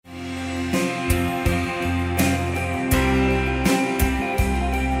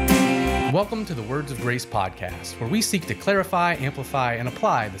Welcome to the Words of Grace podcast, where we seek to clarify, amplify, and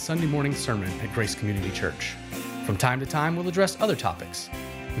apply the Sunday morning sermon at Grace Community Church. From time to time, we'll address other topics.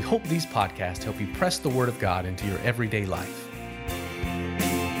 We hope these podcasts help you press the Word of God into your everyday life.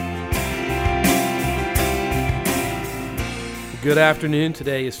 Good afternoon.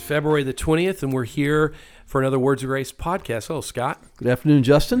 Today is February the 20th, and we're here for another Words of Grace podcast. Hello, Scott. Good afternoon,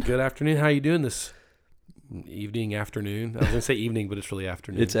 Justin. Good afternoon. How are you doing this afternoon? I was going to say evening, but it's really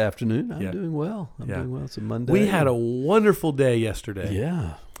afternoon. It's afternoon. I'm doing well. Doing well. It's a Monday. We had a wonderful day yesterday.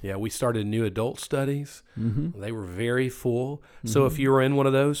 Yeah, we started new adult studies. Mm-hmm. They were very full. So if you were in one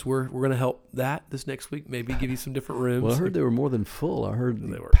of those, we're going to help that this next week. Maybe give you some different rooms. Well, I heard they were more than full. I heard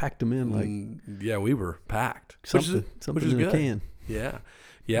they packed them in like we were packed. something which is in good. a can.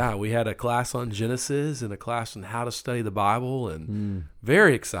 Yeah, we had a class on Genesis and a class on how to study the Bible, and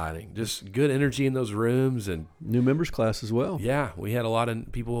very exciting. Just good energy in those rooms, and new members class as well. Yeah, we had a lot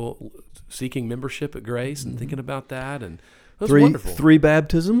of people seeking membership at Grace and thinking about that, and it was wonderful. 3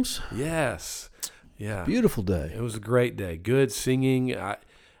 baptisms. Yes, yeah, beautiful day. It was a great day. Good singing. I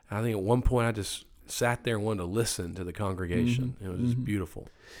think at one point I just sat there and wanted to listen to the congregation. It was just beautiful.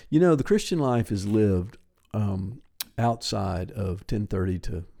 You know, the Christian life is lived outside of 10:30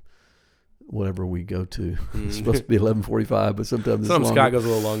 to whatever we go to. It's supposed to be 11:45, but sometimes Some Scott goes a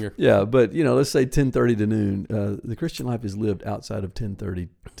little longer. Yeah, but let's say 10:30 to noon. The Christian life is lived outside of 10:30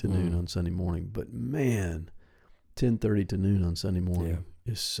 to noon on Sunday morning. But man, 10:30 to noon on Sunday morning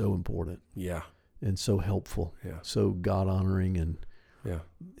is so important. Yeah, and so helpful. Yeah, so God honoring and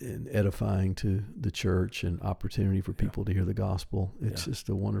edifying to the church and opportunity for people to hear the gospel. It's just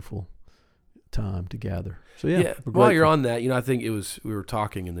a wonderful time to gather. So while you're on that, I think we were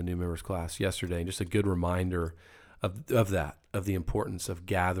talking in the new members class yesterday, and just a good reminder of the importance of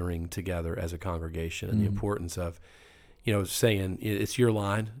gathering together as a congregation, and the importance of saying it's your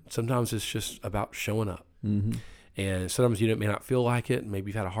line. Sometimes it's just about showing up, and sometimes you may not feel like it.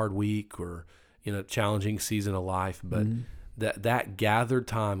 Maybe you've had a hard week or challenging season of life, but that gathered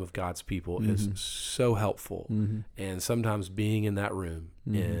time of God's people is so helpful. And sometimes being in that room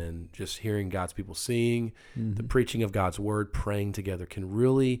and just hearing God's people sing, the preaching of God's word, praying together can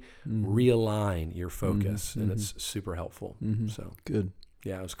really realign your focus, and it's super helpful. So good.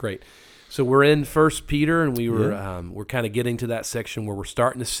 Yeah, it was great. So we're in 1 Peter, and we're kind of getting to that section where we're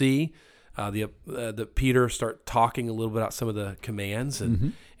starting to see the Peter start talking a little bit about some of the commands,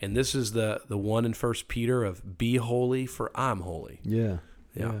 and this is the one in 1 Peter of be holy, for I'm holy. Yeah.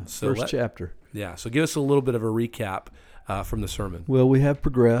 So first chapter. Yeah. So give us a little bit of a recap from the sermon. Well, we have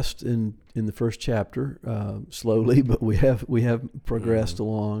progressed in the first chapter slowly, but we have progressed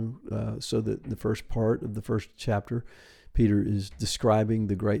along so that the first part of the first chapter, Peter is describing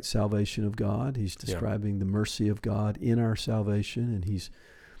the great salvation of God. He's describing the mercy of God in our salvation, and he's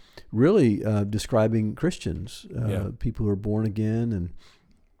really describing Christians, people who are born again and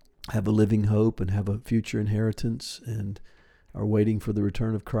have a living hope and have a future inheritance and are waiting for the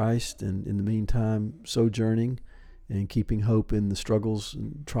return of Christ, and in the meantime sojourning and keeping hope in the struggles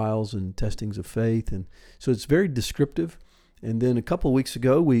and trials and testings of faith. And so it's very descriptive. And then a couple of weeks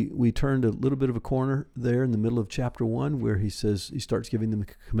ago, we turned a little bit of a corner there in the middle of chapter 1, where he starts giving them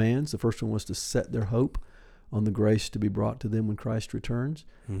commands. The first one was to set their hope on the grace to be brought to them when Christ returns.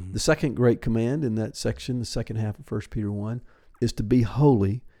 The second great command in that section, the second half of 1 Peter 1, is to be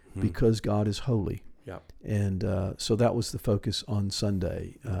holy because God is holy. Yeah. And so that was the focus on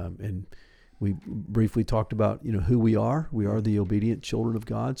Sunday. And we briefly talked about who we are. We are the obedient children of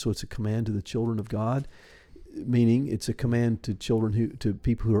God. So it's a command to the children of God, meaning it's a command to to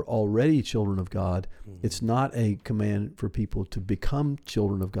people who are already children of God. It's not a command for people to become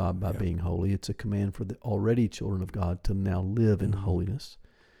children of God by being holy. It's a command for the already children of God to now live in holiness.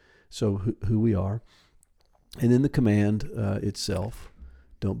 So who we are. And then the command itself,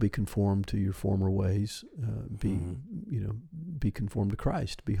 don't be conformed to your former ways. Be conformed to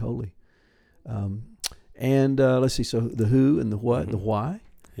Christ. Be holy. And let's see. So the who and the what, the why.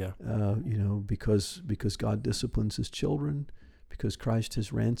 Yeah. Because God disciplines his children, because Christ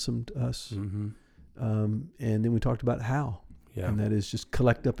has ransomed us. And then we talked about how. Yeah. And that is just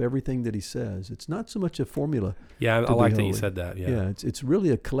collect up everything that he says. It's not so much a formula. Yeah, I like that you said that. Yeah. It's really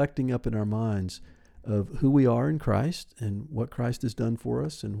a collecting up in our minds of who we are in Christ and what Christ has done for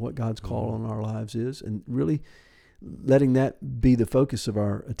us and what God's call on our lives is, and really letting that be the focus of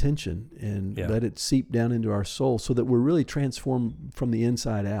our attention and let it seep down into our soul so that we're really transformed from the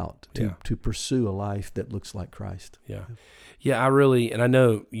inside out to pursue a life that looks like Christ. Yeah, I really, and I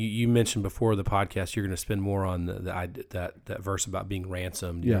know you mentioned before the podcast you're going to spend more on that verse about being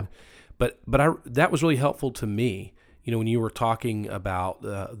ransomed. Yeah. But that was really helpful to me when you were talking about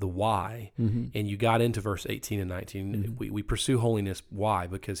the why, and you got into verse 18 and 19, we pursue holiness. Why?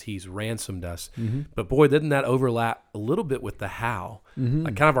 Because he's ransomed us. But boy, doesn't that overlap a little bit with the how,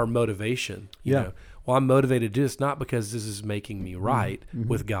 like kind of our motivation, you know? Well, I'm motivated to do this not because this is making me right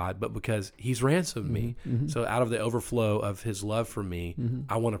with God, but because he's ransomed me. So out of the overflow of his love for me,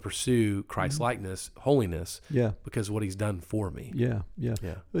 I want to pursue Christ-likeness, holiness, because of what he's done for me. Yeah.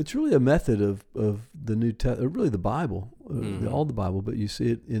 It's really a method of the New Testament, really the Bible, all the Bible, but you see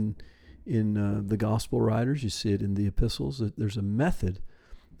it in the gospel writers, you see it in the epistles. There's a method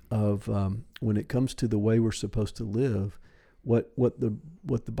of when it comes to the way we're supposed to live. What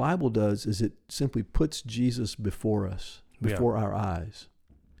the Bible does is it simply puts Jesus before us, before our eyes.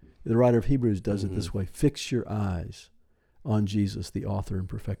 The writer of Hebrews does it this way: fix your eyes on Jesus, the author and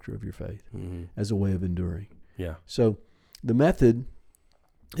perfecter of your faith, as a way of enduring. Yeah. So the method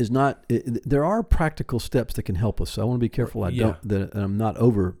is not. There are practical steps that can help us. So I want to be careful. I'm not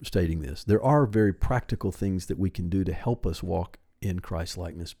overstating this. There are very practical things that we can do to help us walk in Christ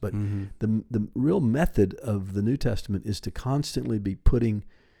likeness. But the real method of the New Testament is to constantly be putting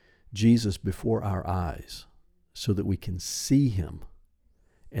Jesus before our eyes so that we can see him.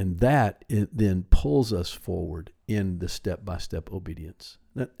 And that then pulls us forward in the step-by-step obedience.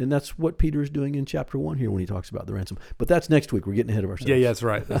 And that's what Peter is doing in chapter 1 here when he talks about the ransom. But that's next week. We're getting ahead of ourselves. Yeah, that's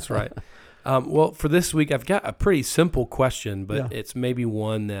right. That's right. Well, for this week, I've got a pretty simple question, but it's maybe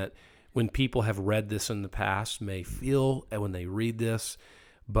one that when people have read this in the past may feel when they read this.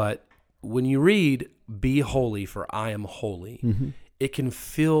 But when you read, "Be holy, for I am holy," it can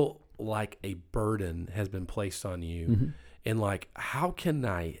feel like a burden has been placed on you. And like, how can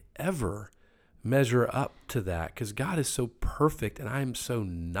I ever measure up to that? Because God is so perfect and I am so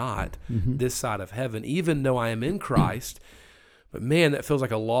not this side of heaven, even though I am in Christ. But man, that feels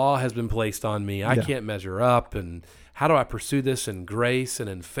like a law has been placed on me. I can't measure up. And how do I pursue this in grace and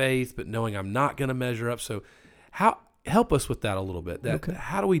in faith, but knowing I'm not going to measure up? So help us with that a little bit.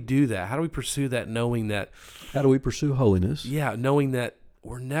 How do we do that? How do we pursue that, knowing that? How do we pursue holiness? Yeah, knowing that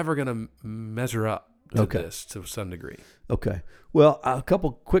we're never going to measure up to this to some degree. Okay. Well, a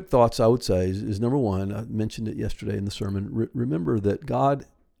couple quick thoughts I would say is number one, I mentioned it yesterday in the sermon. Remember that God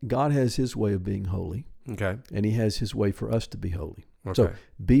has his way of being holy. Okay. And he has his way for us to be holy. Okay. So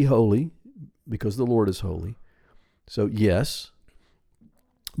be holy because the Lord is holy. So yes,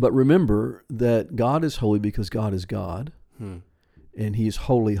 but remember that God is holy because God is God. And he is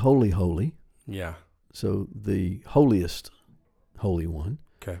holy, holy, holy. Yeah. So the holiest Holy One.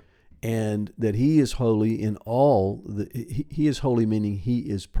 Okay. And that he is holy in all, he is holy meaning he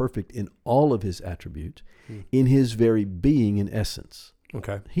is perfect in all of his attributes, in his very being and essence.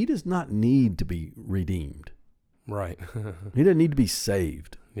 Okay. He does not need to be redeemed. Right. He doesn't need to be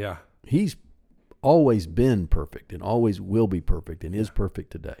saved. Yeah. He's always been perfect and always will be perfect and is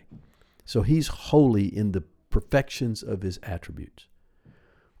perfect today. So he's holy in the perfections of his attributes.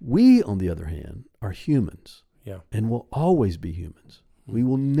 We, on the other hand, are humans. Yeah. And will always be humans. We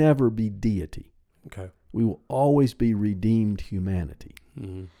will never be deity. Okay. We will always be redeemed humanity.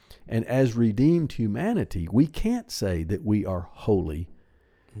 And as redeemed humanity, we can't say that we are holy.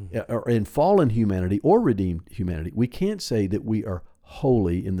 Or in fallen humanity or redeemed humanity, we can't say that we are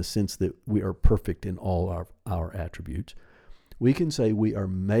holy in the sense that we are perfect in all our attributes. We can say we are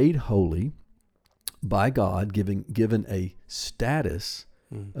made holy by God, given a status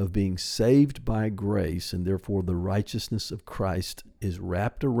of being saved by grace, and therefore the righteousness of Christ is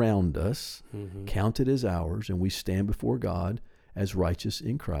wrapped around us, counted as ours, and we stand before God as righteous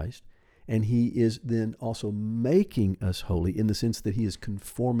in Christ. And he is then also making us holy in the sense that he is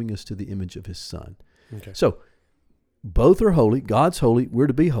conforming us to the image of his Son. Okay. So both are holy. God's holy. We're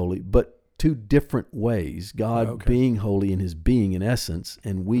to be holy, but two different ways. God being holy in his being in essence,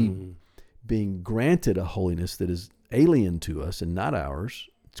 and we being granted a holiness that is alien to us and not ours.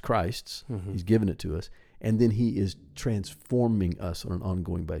 It's Christ's. He's given it to us. And then he is transforming us on an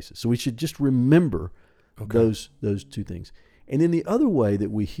ongoing basis. So we should just remember those two things. And then the other way that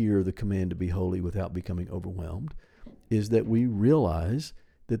we hear the command to be holy without becoming overwhelmed is that we realize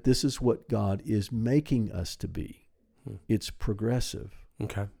that this is what God is making us to be. It's progressive.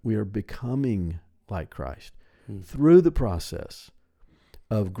 Okay. We are becoming like Christ through the process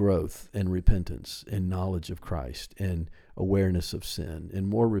of growth and repentance and knowledge of Christ and awareness of sin and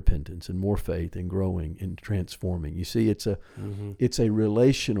more repentance and more faith and growing and transforming. You see, it's a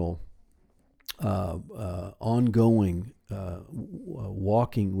relational, ongoing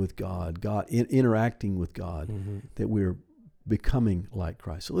walking with God, interacting with God, that we're becoming like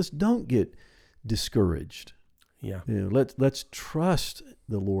Christ. So don't get discouraged. Yeah. Let's trust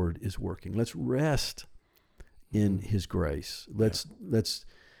the Lord is working. Let's rest in His grace. Let's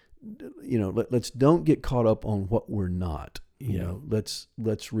don't get caught up on what we're not.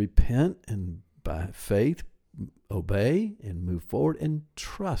 Let's repent and by faith obey and move forward and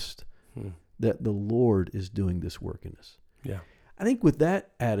trust that the Lord is doing this work in us. Yeah. I think with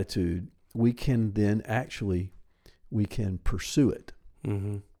that attitude, we can then pursue it.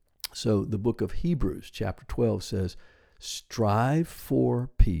 Mm-hmm. So the book of Hebrews, chapter 12 says, strive for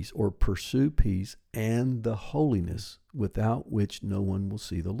peace or pursue peace and the holiness without which no one will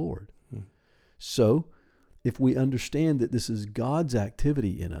see the Lord. So if we understand that this is God's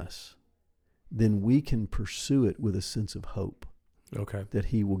activity in us, then we can pursue it with a sense of hope. Okay. That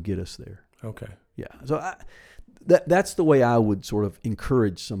He will get us there. Okay. Yeah. So that's the way I would sort of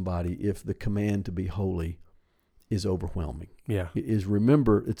encourage somebody if the command to be holy is overwhelming. Yeah. Is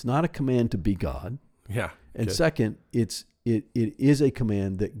remember, it's not a command to be God. Yeah. And good. second, it is a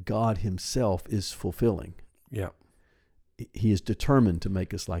command that God Himself is fulfilling. Yeah. He is determined to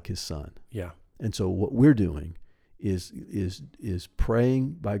make us like His Son. Yeah. And so what we're doing is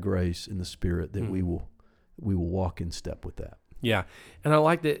praying by grace in the Spirit that we will walk in step with that. Yeah. And I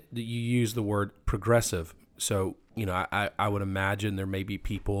like that you use the word progressive. So, I would imagine there may be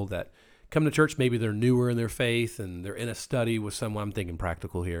people that come to church, maybe they're newer in their faith and they're in a study with someone, I'm thinking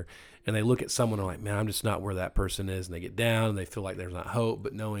practical here, and they look at someone and are like, man, I'm just not where that person is, and they get down and they feel like there's not hope,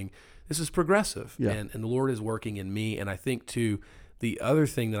 but knowing this is progressive and the Lord is working in me. And I think too, the other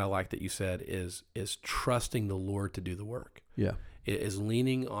thing that I like that you said is trusting the Lord to do the work. Yeah. It is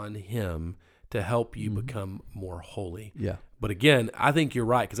leaning on Him to help you become more holy. Yeah. But again, I think you're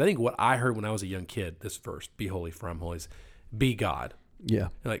right, because I think what I heard when I was a young kid, this verse, be holy for I'm holy, is be God. Yeah.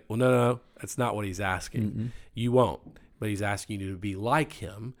 You're like, well, no, that's not what He's asking. Mm-hmm. You won't. But He's asking you to be like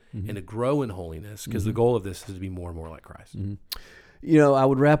Him and to grow in holiness, because the goal of this is to be more and more like Christ. Mm-hmm. I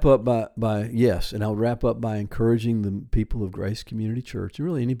would wrap up by encouraging the people of Grace Community Church, and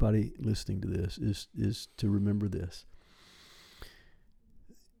really anybody listening to this, is to remember this.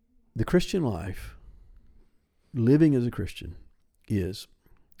 The Christian life, living as a Christian, is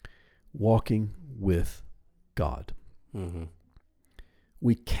walking with God. Mm-hmm.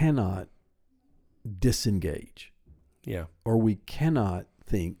 We cannot disengage. Yeah. Or we cannot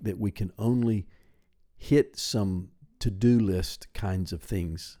think that we can only hit some to-do list kinds of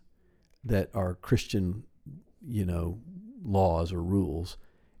things that are Christian, laws or rules,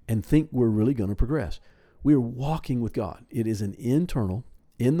 and think we're really going to progress. We are walking with God. It is an internal,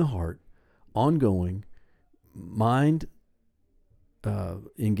 in the heart, ongoing, mind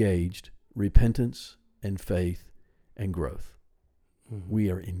engaged repentance and faith and growth. Mm-hmm.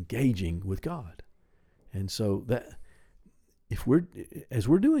 We are engaging with God. And so that as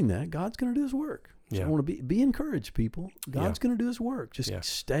we're doing that, God's going to do His work. So I want to be encouraged, people. God's going to do His work. Just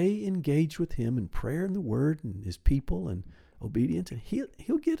stay engaged with Him in prayer and the Word and His people and obedience, and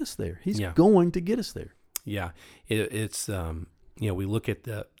He'll get us there. He's going to get us there. Yeah, it's we look at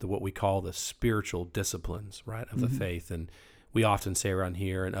the what we call the spiritual disciplines, right, of the faith, and we often say around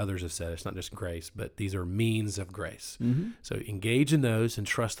here, and others have said, it's not just grace, but these are means of grace. Mm-hmm. So engage in those and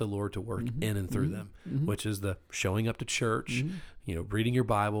trust the Lord to work in and through them, which is the showing up to church, reading your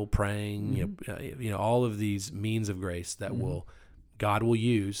Bible, praying, all of these means of grace that God will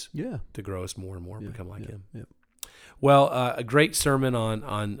use to grow us more and more and become like Him. Yeah. Well, a great sermon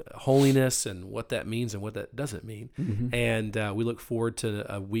on holiness and what that means and what that doesn't mean. Mm-hmm. And we look forward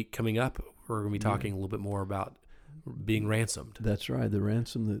to a week coming up. We're going to be talking a little bit more about being ransomed. That's right, the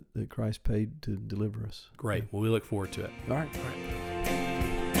ransom that Christ paid to deliver us. Great. Well, we look forward to it. All right.